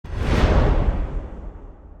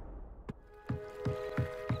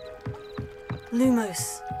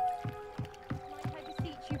Lumos. Might I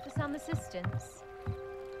beseech you for some assistance?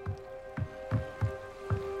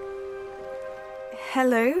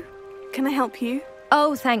 Hello? Can I help you?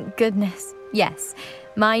 Oh, thank goodness. Yes.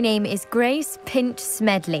 My name is Grace Pinch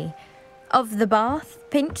Smedley. Of the Bath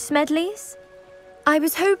Pinch Smedleys? I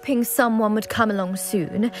was hoping someone would come along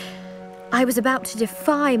soon. I was about to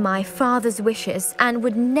defy my father's wishes and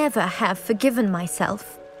would never have forgiven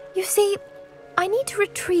myself. You see, I need to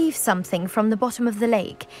retrieve something from the bottom of the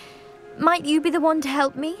lake. Might you be the one to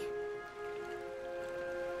help me?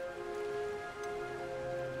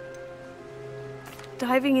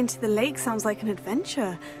 Diving into the lake sounds like an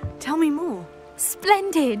adventure. Tell me more.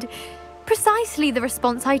 Splendid! Precisely the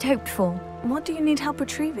response I'd hoped for. What do you need help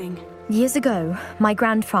retrieving? Years ago, my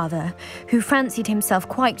grandfather, who fancied himself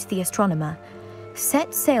quite the astronomer,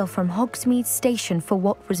 set sail from Hogsmeade Station for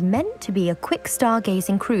what was meant to be a quick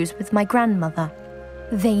stargazing cruise with my grandmother.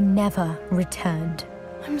 They never returned.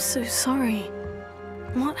 I'm so sorry.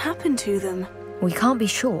 What happened to them? We can't be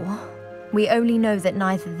sure. We only know that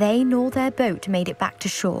neither they nor their boat made it back to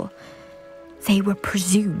shore. They were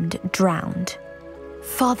presumed drowned.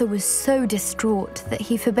 Father was so distraught that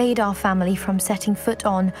he forbade our family from setting foot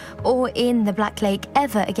on or in the Black Lake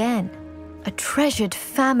ever again. A treasured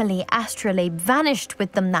family astrolabe vanished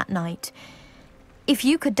with them that night. If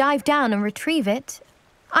you could dive down and retrieve it,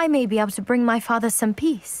 I may be able to bring my father some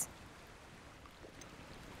peace.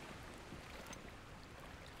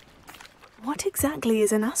 What exactly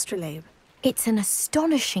is an astrolabe? It's an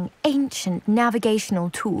astonishing ancient navigational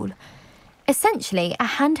tool, essentially a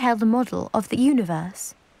handheld model of the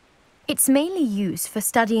universe. It's mainly used for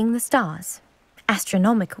studying the stars,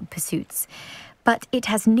 astronomical pursuits, but it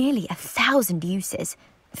has nearly 1,000 uses.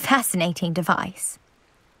 Fascinating device.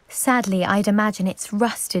 Sadly, I'd imagine it's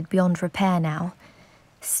rusted beyond repair now.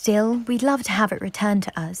 Still, we'd love to have it returned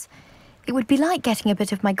to us. It would be like getting a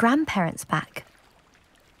bit of my grandparents back.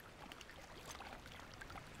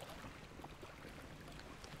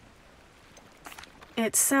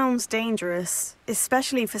 It sounds dangerous,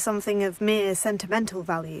 especially for something of mere sentimental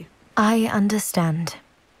value. I understand.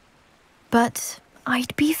 But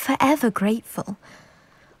I'd be forever grateful.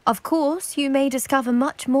 Of course, you may discover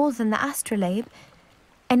much more than the astrolabe.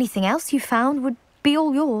 Anything else you found would be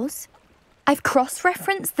all yours. I've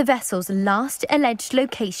cross-referenced the vessel's last alleged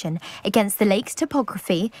location against the lake's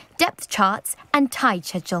topography, depth charts, and tide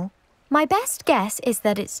schedule. My best guess is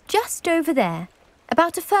that it's just over there,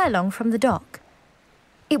 about a furlong from the dock.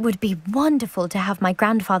 It would be wonderful to have my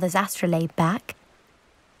grandfather's astrolabe back.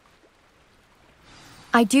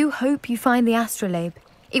 I do hope you find the astrolabe.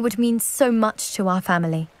 It would mean so much to our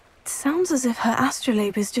family. It sounds as if her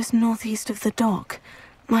astrolabe is just northeast of the dock.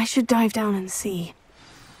 I should dive down and see.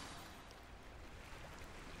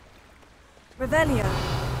 Revelio.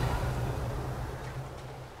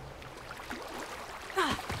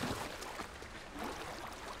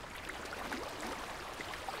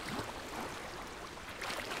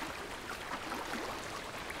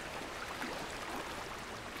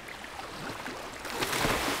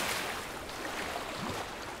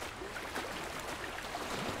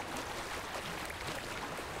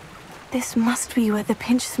 This must be where the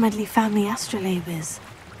Pinch Smedley family astrolabe is.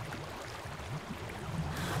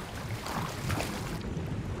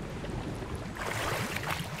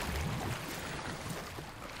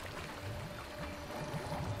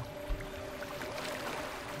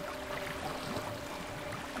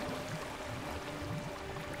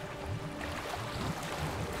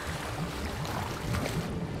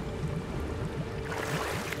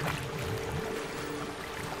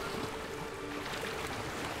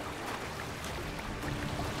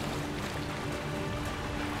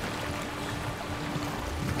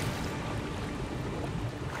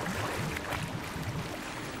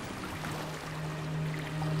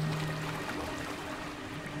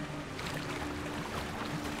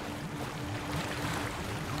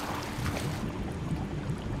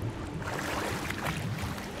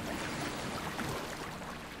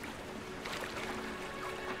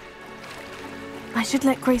 I should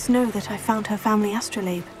let Grace know that I found her family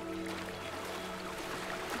astrolabe.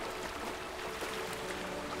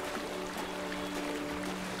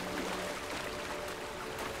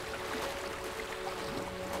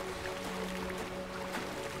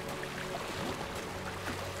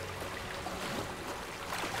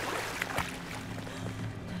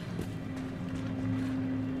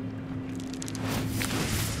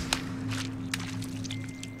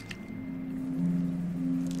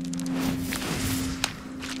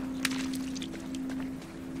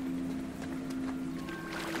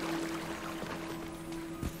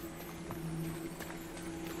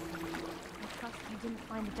 wouldn't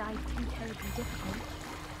find the dive too terribly difficult.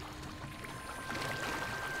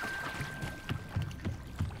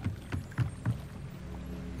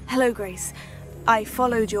 Hello, Grace. I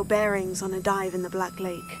followed your bearings on a dive in the Black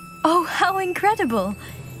Lake. Oh, how incredible!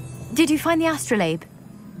 Did you find the Astrolabe?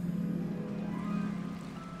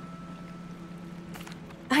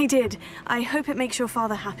 I did. I hope it makes your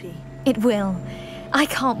father happy. It will. I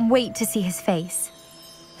can't wait to see his face.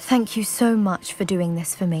 Thank you so much for doing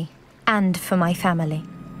this for me, and for my family.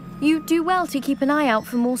 You do well to keep an eye out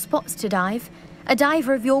for more spots to dive. A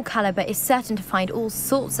diver of your caliber is certain to find all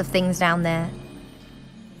sorts of things down there.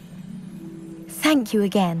 Thank you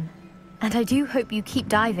again, and I do hope you keep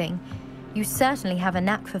diving. You certainly have a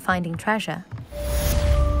knack for finding treasure.